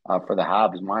for the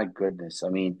Habs. My goodness, I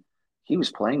mean, he was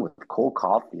playing with Cole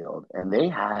Caulfield, and they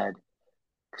had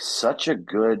such a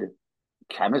good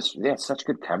chemistry. They had such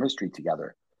good chemistry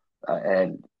together,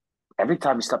 and every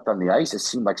time he stepped on the ice, it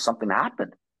seemed like something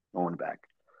happened. Going back,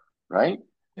 right?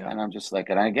 Yeah. And I'm just like,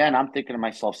 and again, I'm thinking to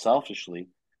myself selfishly.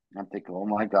 I'm thinking, oh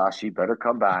my gosh, he better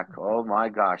come back. Oh my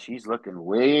gosh, he's looking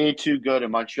way too good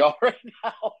in Montreal right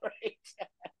now,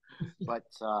 right? But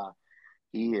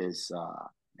he is,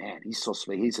 man, he's so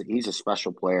sweet. He's a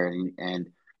special player, and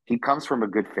he comes from a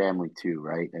good family too,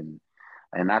 right?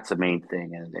 And that's the main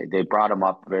thing. And they brought him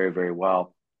up very, very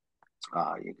well.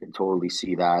 You can totally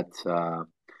see that.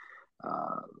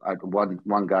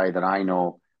 One guy that I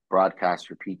know,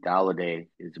 broadcaster Pete Dalladay,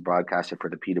 is a broadcaster for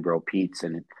the Peterborough Petes,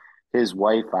 and his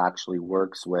wife actually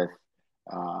works with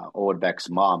Owen Beck's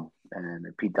mom. And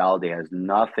Pete Dalladay has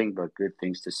nothing but good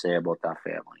things to say about that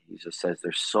family. He just says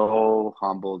they're so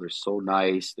humble, they're so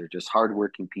nice, they're just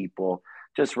hardworking people,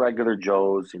 just regular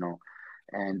Joes, you know.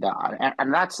 And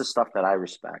that's the stuff that I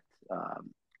respect.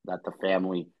 That the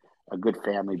family, a good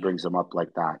family, brings them up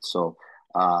like that. So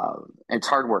uh, it's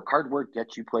hard work. Hard work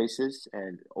gets you places,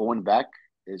 and Owen Beck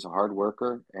is a hard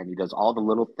worker, and he does all the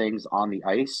little things on the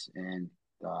ice. And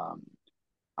um,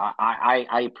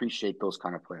 I appreciate those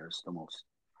kind of players the most.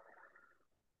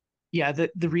 Yeah,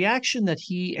 the reaction that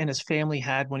he and his family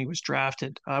had when he was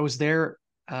drafted, I was there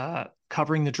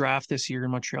covering the draft this year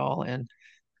in Montreal, and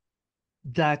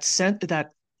that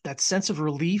sense of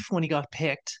relief when he got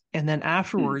picked, and then Hmm.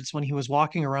 afterwards when he was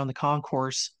walking around the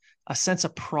concourse, a sense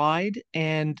of pride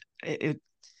and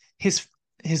his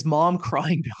his mom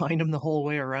crying behind him the whole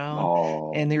way around,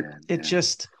 Oh and man, it yeah,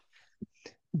 just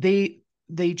they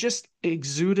just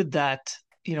exuded that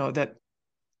that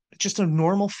just a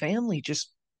normal family,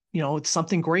 just it's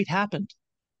something great happened.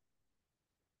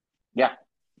 yeah.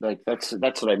 Like that's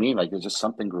what I mean. Like there's just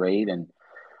something great and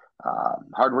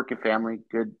hardworking family,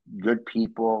 good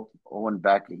people. Owen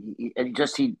Beck, and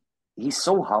he's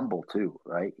so humble too,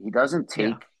 right? He doesn't Yeah.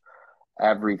 take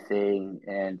everything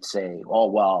and say, "Oh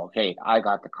well, hey, I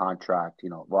got the contract."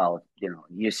 Well,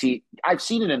 you see, I've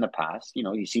seen it in the past.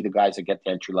 You see the guys that get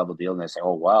the entry level deal and they say,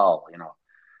 "Oh well,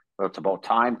 well, it's about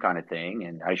time," kind of thing,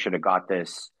 and I should have got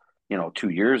this, 2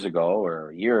 years ago or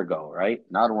a year ago, right?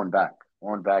 Not Owen Beck.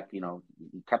 Owen Beck, he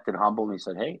kept it humble and he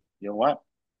said, "Hey, you know what?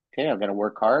 Okay, I'm going to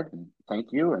work hard and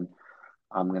thank you, and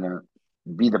I'm going to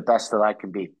be the best that I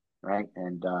can be, right?"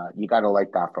 And you got to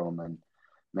like that from him. And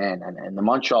man, and the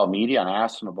Montreal media, and I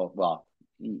asked him about, well,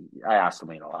 I asked him,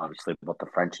 obviously about the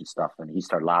French and stuff, and he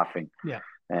started laughing. Yeah.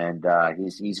 And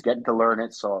he's getting to learn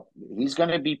it, so he's going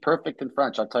to be perfect in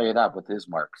French. I'll tell you that with his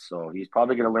marks. So he's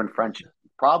probably going to learn French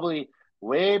probably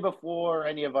way before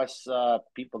any of us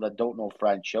people that don't know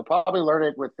French. He'll probably learn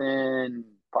it within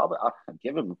probably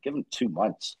give him 2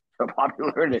 months. He'll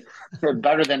probably learn it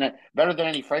better than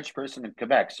any French person in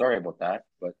Quebec. Sorry about that,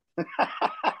 but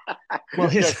Well,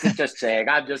 his just saying.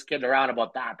 I'm just kidding around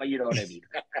about that, but you know what I mean.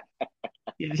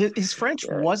 his French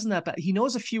Yeah. wasn't that bad. He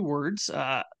knows a few words.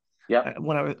 Yep.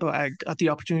 When I got the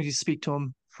opportunity to speak to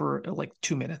him for like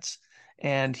 2 minutes,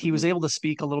 and he Mm-hmm. was able to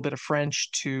speak a little bit of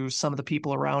French to some of the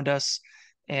people around us,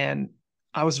 and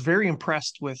I was very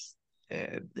impressed with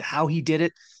how he did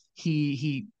it.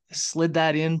 He slid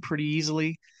that in pretty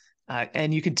easily,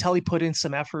 and you can tell he put in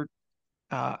some effort.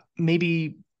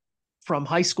 Maybe from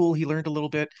high school he learned a little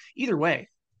bit. Either way,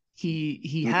 he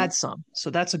Mm-hmm. had some, so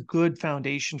that's a good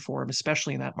foundation for him,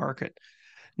 especially in that market.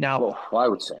 Now, Well, I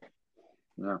would say,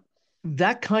 yeah.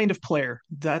 that kind of player,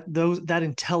 that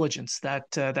intelligence,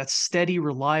 that steady,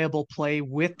 reliable play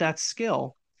with that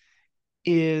skill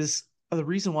is the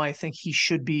reason why I think he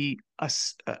should be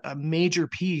a major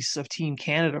piece of Team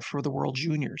Canada for the World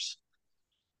Juniors.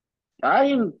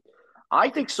 I I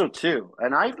think so too.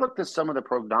 And I've looked at some of the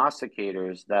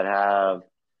prognosticators that have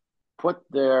put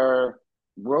their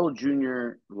World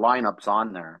Junior lineups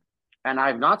on there, and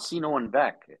I've not seen Owen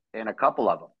Beck in a couple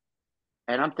of them.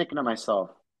 And I'm thinking to myself,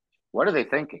 what are they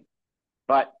thinking?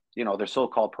 But they're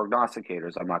so-called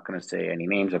prognosticators. I'm not going to say any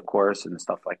names, of course, and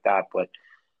stuff like that. But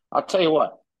I'll tell you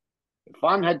what, if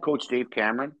I'm head coach Dave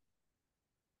Cameron,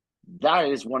 that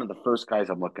is one of the first guys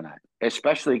I'm looking at,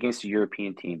 especially against the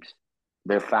European teams.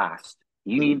 They're fast.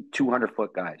 You need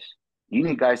 200-foot guys. You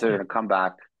need guys that are Yeah. going to come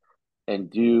back and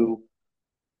do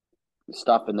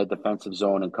stuff in the defensive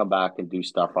zone and come back and do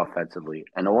stuff offensively.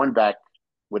 And Owen Beck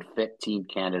would fit Team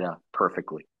Canada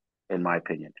perfectly, in my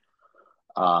opinion.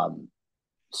 Um,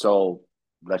 so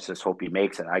let's just hope he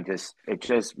makes it. It's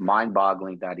just mind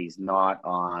boggling that he's not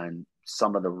on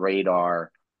some of the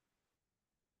radar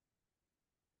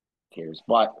here.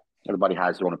 But everybody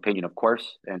has their own opinion, of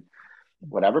course, and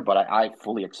whatever. But I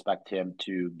fully expect him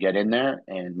to get in there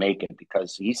and make it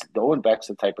because Owen Beck's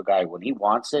the type of guy when he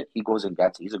wants it, he goes and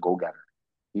gets it. He's a go getter.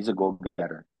 He's a go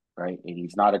getter, right? And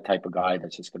he's not a type of guy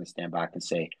that's just going to stand back and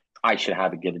say, "I should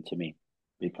have it given to me,"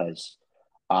 because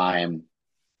I'm,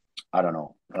 I don't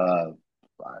know,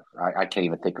 I can't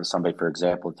even think of somebody for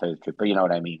example to tell you the truth, but you know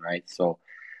what I mean, right? So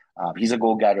he's a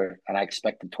go getter, and I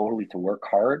expect him totally to work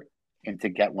hard and to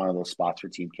get one of those spots for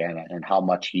Team Canada, and how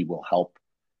much he will help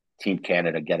Team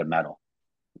Canada get a medal,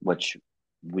 which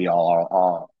we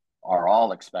all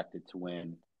expected to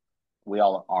win. We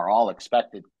all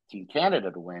expected Team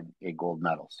Canada to win a gold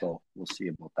medal. So we'll see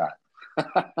about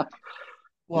that.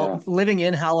 Well, Yeah. living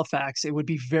in Halifax, it would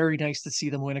be very nice to see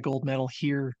them win a gold medal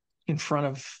here in front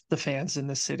of the fans in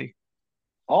this city.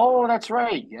 Oh, that's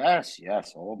right. Yes,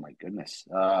 yes. Oh my goodness.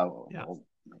 Yeah.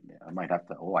 I might have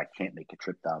to. Oh, I can't make a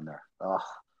trip down there. Oh,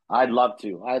 I'd love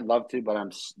to. I'd love to,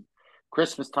 but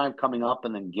Christmas time coming up,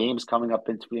 and then games coming up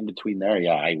in between there.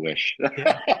 Yeah, I wish.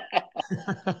 Yeah.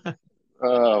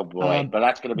 Oh boy, um, but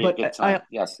that's going to be a but good I, time.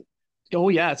 Yes. oh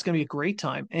yeah, it's going to be a great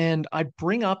time. And I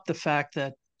bring up the fact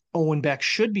that Owen Beck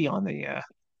should be on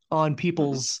Hmm.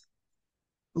 people's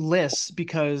lists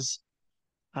because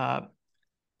uh,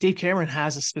 Dave Cameron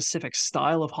has a specific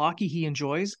style of hockey he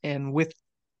enjoys, and with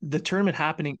the tournament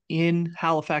happening in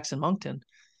Halifax and Moncton,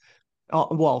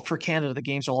 well, for Canada, the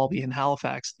games will all be in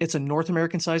Halifax. It's a North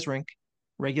American sized rink,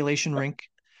 regulation rink,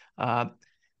 uh,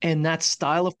 and that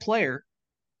style of player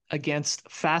against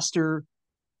faster,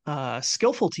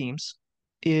 skillful teams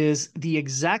is the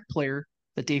exact player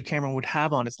that Dave Cameron would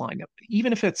have on his lineup,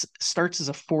 even if it starts as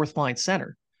a fourth line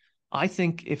center. I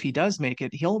think if he does make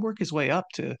it, he'll work his way up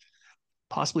to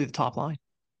possibly the top line.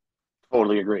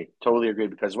 Totally agree. Totally agree.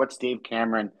 Because what's Dave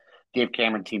Cameron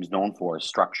team's known for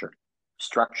is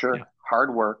Yeah.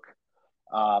 hard work.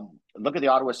 Look at the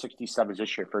Ottawa 67s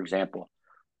this year, for example.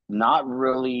 Not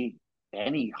really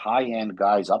any high end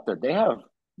guys up there. They have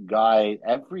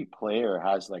every player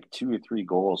has like 2 or 3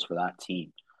 goals for that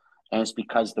team. And it's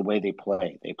because the way they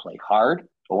play. They play hard,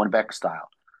 Owen Beck style.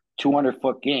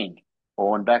 200-foot game,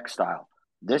 Owen Beck style.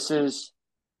 This is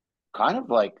kind of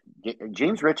like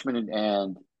James Richmond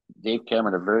and Dave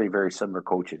Cameron are very, very similar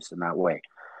coaches in that way.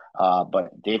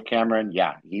 But Dave Cameron,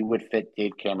 yeah, he would fit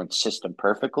Dave Cameron's system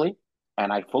perfectly.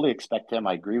 And I fully expect him.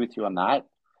 I agree with you on that,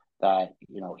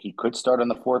 he could start on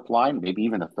the fourth line, maybe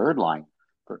even the third line,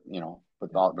 but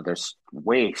there's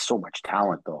way so much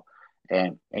talent though.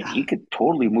 And Yeah. he could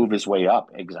totally move his way up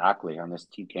exactly on this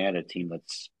Team Canada team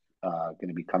that's going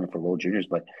to be coming for World Juniors.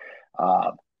 But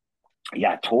uh,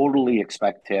 yeah, totally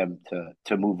expect him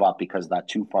to move up because that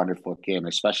 200-foot game,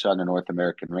 especially on the North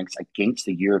American rinks against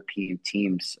the European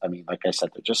teams. I mean, like I said,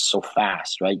 they're just so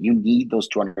fast, right? You need those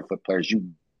 200-foot players.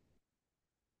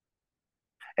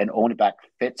 And Owen Beck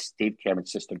fits Dave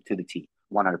Cameron's system to the T,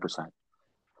 100%.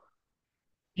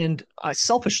 And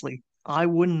selfishly, I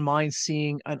wouldn't mind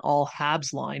seeing an all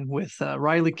Habs line with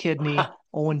Riley Kidney,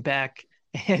 Owen Beck,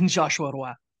 and Joshua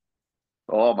Roy.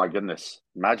 Oh my goodness,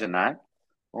 imagine that.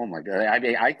 Oh my god, I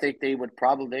mean, I think they would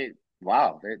probably.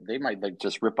 Wow, they might like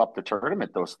just rip up the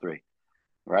tournament. Those three,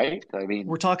 right? I mean,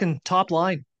 We're talking top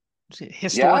line, yeah,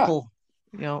 historical,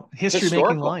 history making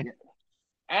historical. line.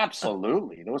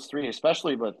 Absolutely. Those three,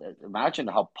 especially, but imagine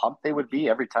how pumped they would be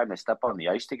every time they step on the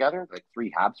ice together, like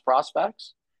three Habs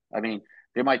prospects. I mean,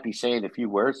 they might be saying a few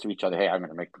words to each other, hey, I'm going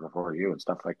to make it before you and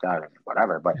stuff like that, and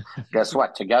whatever. But guess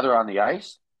what? Together on the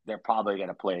ice, they're probably going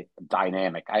to play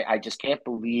dynamic. I just can't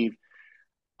believe,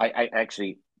 I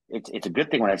actually, it's a good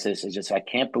thing when I say this, it's just I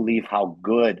can't believe how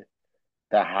good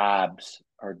the Habs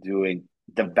are doing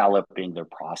developing their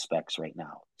prospects right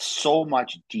now. So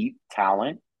much deep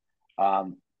talent.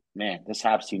 um, Man, this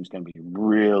Habs team is going to be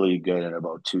really good in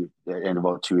about 2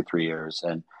 or 3 years,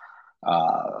 and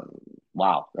uh,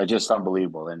 wow, they're just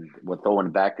unbelievable. And with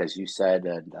Owen Beck, as you said,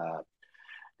 and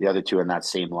the other two in that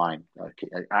same line,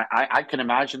 I can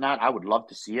imagine that. I would love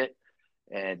to see it,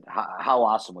 and how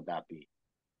awesome would that be?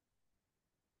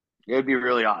 It would be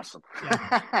really awesome.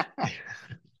 Yeah.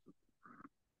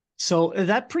 So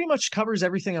that pretty much covers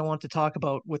everything I want to talk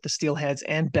about with the Steelheads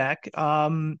and Beck.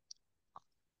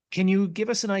 Can you give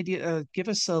us an idea, give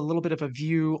us a little bit of a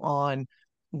view on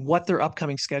what their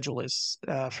upcoming schedule is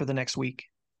for the next week?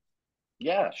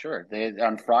 Yeah, sure.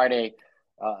 On Friday,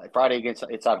 Friday against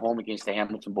it's at home against the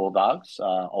Hamilton Bulldogs.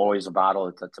 Always a battle.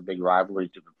 It's a big rivalry.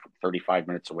 35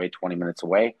 minutes away, 20 minutes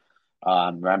away.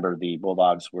 Remember, the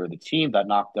Bulldogs were the team that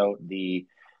knocked out the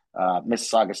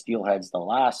Mississauga Steelheads the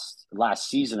last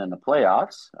season in the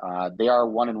playoffs. They are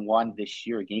 1-1 this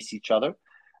year against each other.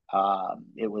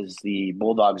 It was the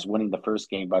Bulldogs winning the first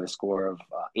game by the score of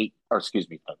eight, or excuse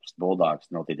me, the Bulldogs.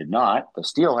 No, they did not. The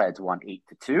Steelheads won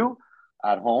 8-2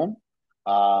 at home.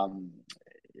 Um,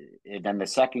 and then the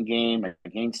second game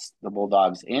against the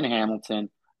Bulldogs in Hamilton,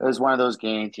 it was one of those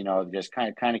games, just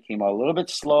kind of came out a little bit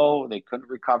slow. They couldn't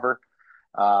recover.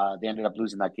 They ended up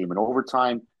losing that game in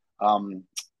overtime. Um,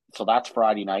 so that's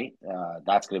Friday night.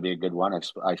 That's going to be a good one.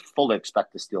 I fully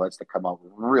expect the Steelheads to come out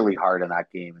really hard in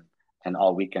that game and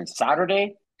all weekend.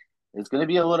 Saturday is going to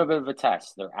be a little bit of a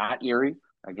test. They're at Erie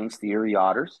against the Erie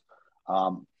Otters.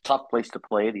 Tough place to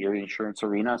play, the Erie Insurance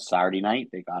Arena, Saturday night.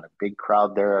 They got a big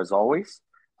crowd there as always.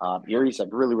 Erie's a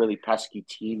really, really pesky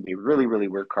team. They really, really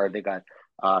work hard. They got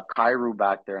Kairu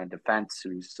back there in defense,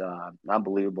 who's an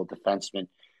unbelievable defenseman.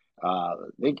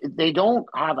 They don't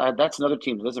have that's another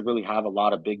team that doesn't really have a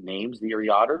lot of big names, the Erie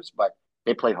Otters, but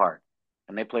they play hard,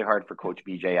 and they play hard for Coach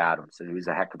BJ Adams, and he's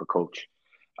a heck of a coach.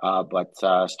 But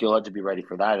Steelheads to be ready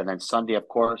for that, and then Sunday, of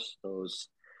course, those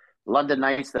London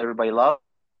Knights that everybody loves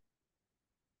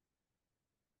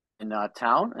in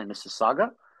town in Mississauga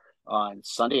on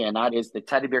Sunday, and that is the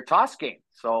Teddy Bear Toss game.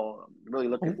 So I'm really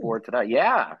looking Oh, forward to that.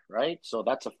 Yeah, right. So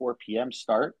that's a 4 p.m.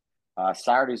 start.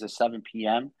 Saturday's a 7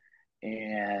 p.m.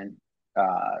 and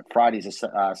Friday's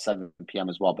a 7 p.m.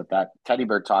 as well. But that Teddy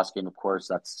Bear Toss game, of course,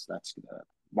 that's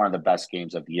one of the best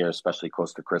games of the year, especially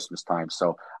close to Christmas time.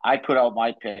 So I put out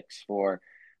my picks for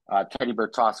Teddy Bear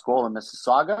Toss goal in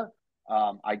Mississauga.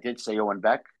 I did say Owen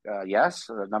Beck, yes,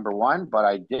 number one, but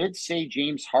I did say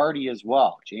James Hardy as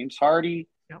well. James Hardy,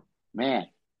 yeah. man,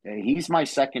 he's my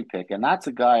second pick, and that's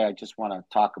a guy I just want to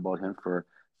talk about him for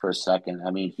a second.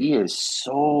 I mean, he's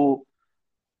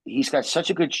got such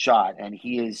a good shot, and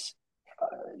he's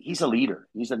a leader.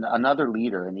 He's another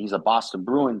leader, and he's a Boston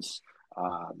Bruins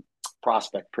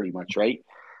prospect, pretty much, right?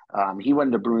 He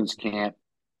went to Bruins camp.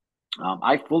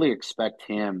 I fully expect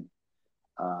him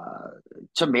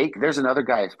to make. There's another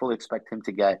guy I fully expect him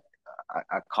to get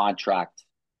a contract,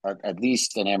 at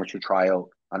least an amateur tryout,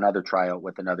 another tryout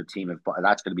with another team. If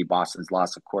that's going to be Boston's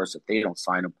loss, of course, if they don't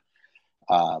sign him.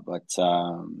 But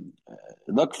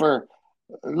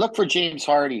look for James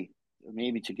Hardy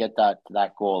maybe to get that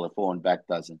goal if Owen Beck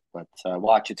doesn't. But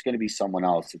watch, it's going to be someone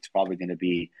else. It's probably going to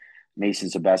be Mason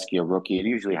Zabeski, a rookie. It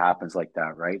usually happens like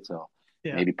that, right? So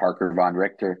Yeah. maybe Parker Von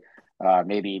Richter.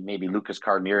 Maybe Lucas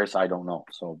Carneris. I don't know.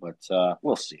 So, but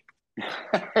we'll see.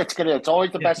 It's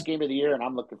always the best game of the year, and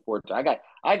I'm looking forward to it.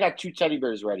 I got 2 teddy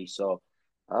bears ready, so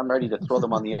I'm ready to throw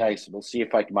them on the ice. We'll see if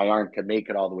my arm can make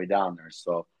it all the way down there.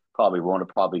 So probably won't.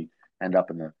 It'll probably end up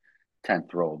in the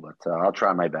 10th row, but I'll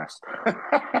try my best.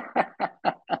 I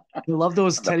love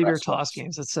those teddy bear toss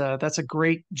games. That's a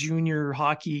great junior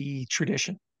hockey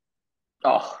tradition.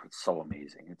 Oh, it's so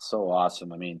amazing! It's so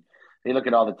awesome. I mean, they look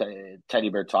at all the teddy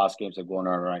bear toss games that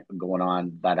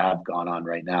have gone on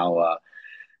right now.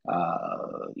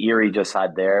 Erie just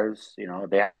had theirs.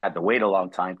 They had to wait a long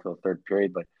time till the third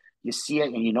period, but you see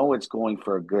it and it's going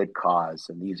for a good cause.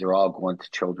 And these are all going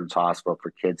to Children's Hospital for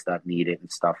kids that need it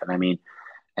and stuff. And I mean,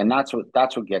 and that's what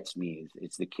gets me is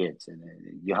it's the kids, and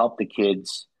you help the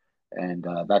kids, and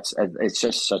it's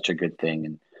just such a good thing.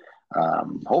 And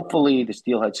hopefully the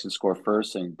Steelheads can score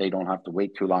first, and they don't have to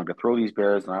wait too long to throw these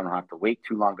bears, and I don't have to wait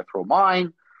too long to throw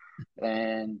mine.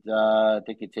 And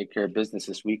they can take care of business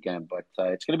this weekend. But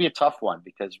it's going to be a tough one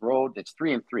because it's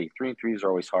 3-3. 3-3s are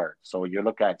always hard. So you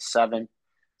look at 7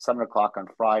 o'clock on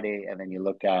Friday, and then you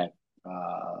look at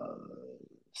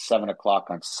 7 o'clock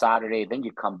on Saturday. Then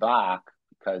you come back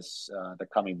because they're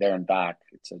coming there and back.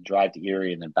 It's a drive to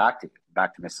Erie and then back to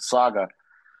Mississauga.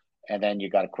 And then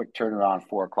you got a quick turnaround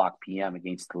 4 o'clock p.m.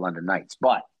 against the London Knights.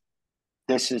 But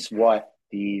this is what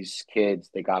these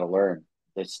kids, they got to learn.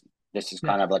 This is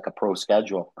kind of like a pro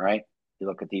schedule, right? You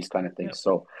look at these kind of things.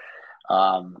 So,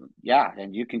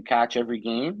 and you can catch every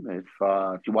game if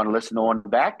you want to listen to Owen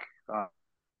Beck,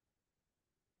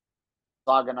 Saga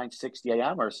 960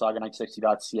 AM or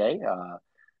saga960.ca.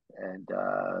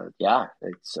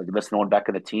 It's listen to Owen Beck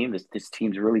and the team. This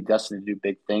team's really destined to do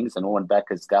big things, and Owen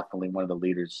Beck is definitely one of the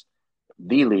leaders,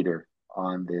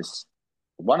 on this.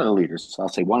 One of the leaders, I'll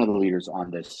say one of the leaders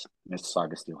on this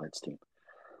Mississauga Steelheads team.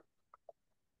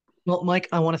 Well, Mike,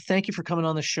 I want to thank you for coming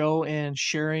on the show and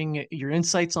sharing your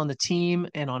insights on the team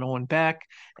and on Owen Beck,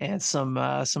 and some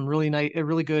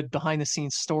really good behind the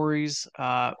scenes stories.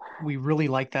 We really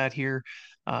like that here.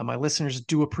 My listeners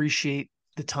do appreciate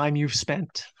the time you've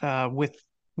spent with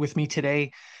me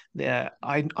today.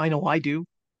 I know I do.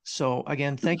 So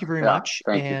again, thank you very much.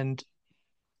 And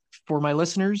for my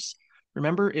listeners,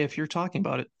 remember, if you're talking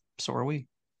about it, so are we.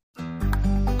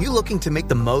 You looking to make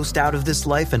the most out of this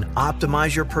life and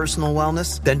optimize your personal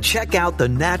wellness? Then check out the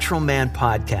Natural Man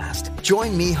Podcast.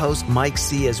 Join me, host Mike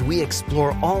C., as we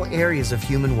explore all areas of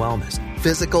human wellness,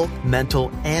 physical,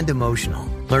 mental, and emotional.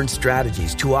 Learn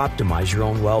strategies to optimize your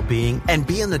own well-being and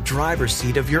be in the driver's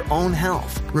seat of your own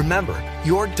health. Remember,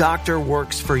 your doctor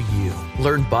works for you.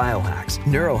 Learn biohacks,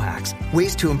 neurohacks,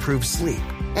 ways to improve sleep,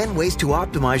 and ways to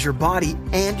optimize your body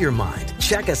and your mind.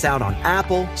 Check us out on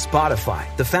Apple, Spotify,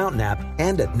 the Fountain app,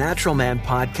 and at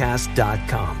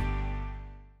naturalmanpodcast.com.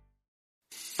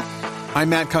 I'm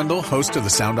Matt Kundle, host of the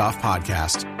Sound Off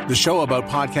Podcast, the show about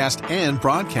podcast and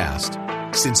broadcast.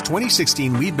 Since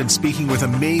 2016, we've been speaking with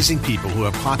amazing people who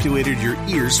have populated your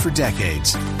ears for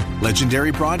decades.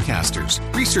 Legendary broadcasters,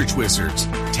 research wizards,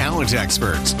 talent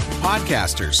experts,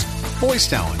 podcasters, voice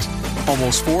talent.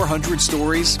 Almost 400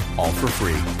 stories, all for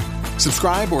free.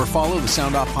 Subscribe or follow the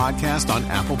Sound Off Podcast on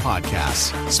Apple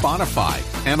Podcasts, Spotify,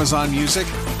 Amazon Music,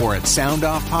 or at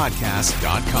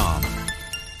soundoffpodcast.com.